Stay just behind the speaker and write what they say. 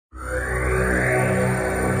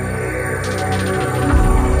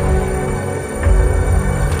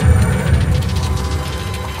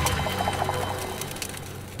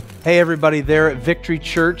Hey everybody there at Victory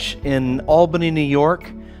Church in Albany, New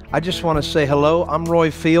York. I just want to say hello. I'm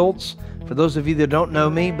Roy Fields. For those of you that don't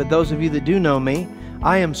know me, but those of you that do know me,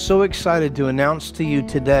 I am so excited to announce to you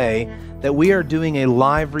today that we are doing a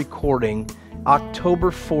live recording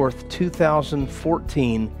October 4th,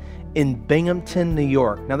 2014 in Binghamton, New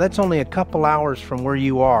York. Now that's only a couple hours from where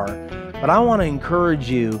you are, but I want to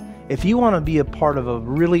encourage you, if you want to be a part of a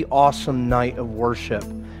really awesome night of worship,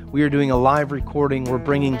 we are doing a live recording. We're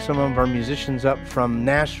bringing some of our musicians up from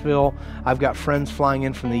Nashville. I've got friends flying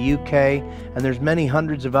in from the UK, and there's many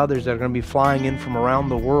hundreds of others that are going to be flying in from around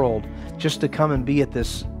the world just to come and be at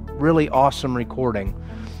this really awesome recording.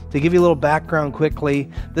 To give you a little background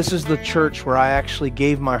quickly, this is the church where I actually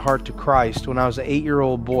gave my heart to Christ. When I was an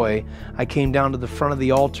 8-year-old boy, I came down to the front of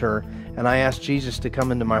the altar and I asked Jesus to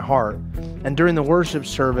come into my heart. And during the worship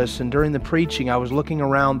service and during the preaching, I was looking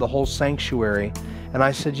around the whole sanctuary and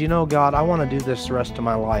I said, you know, God, I want to do this the rest of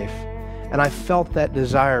my life. And I felt that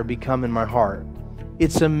desire become in my heart.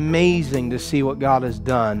 It's amazing to see what God has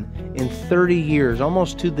done in 30 years,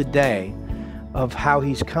 almost to the day, of how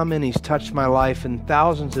He's come in, He's touched my life, and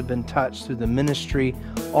thousands have been touched through the ministry.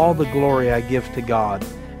 All the glory I give to God.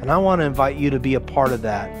 And I want to invite you to be a part of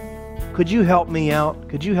that. Could you help me out?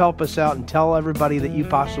 Could you help us out and tell everybody that you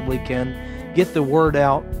possibly can? Get the word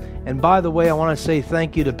out. And by the way, I want to say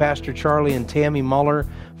thank you to Pastor Charlie and Tammy Muller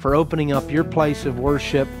for opening up your place of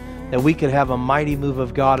worship, that we could have a mighty move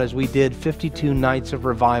of God as we did 52 nights of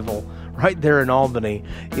revival right there in Albany.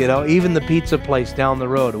 You know, even the pizza place down the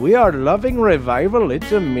road. We are loving revival.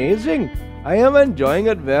 It's amazing. I am enjoying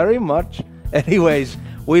it very much. Anyways,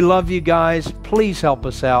 we love you guys. Please help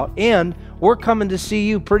us out. And we're coming to see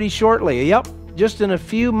you pretty shortly. Yep. Just in a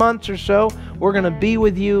few months or so, we're going to be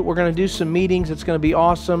with you. We're going to do some meetings. It's going to be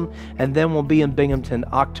awesome. And then we'll be in Binghamton,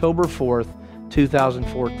 October 4th,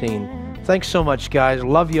 2014. Thanks so much, guys.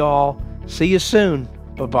 Love you all. See you soon.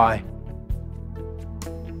 Bye-bye.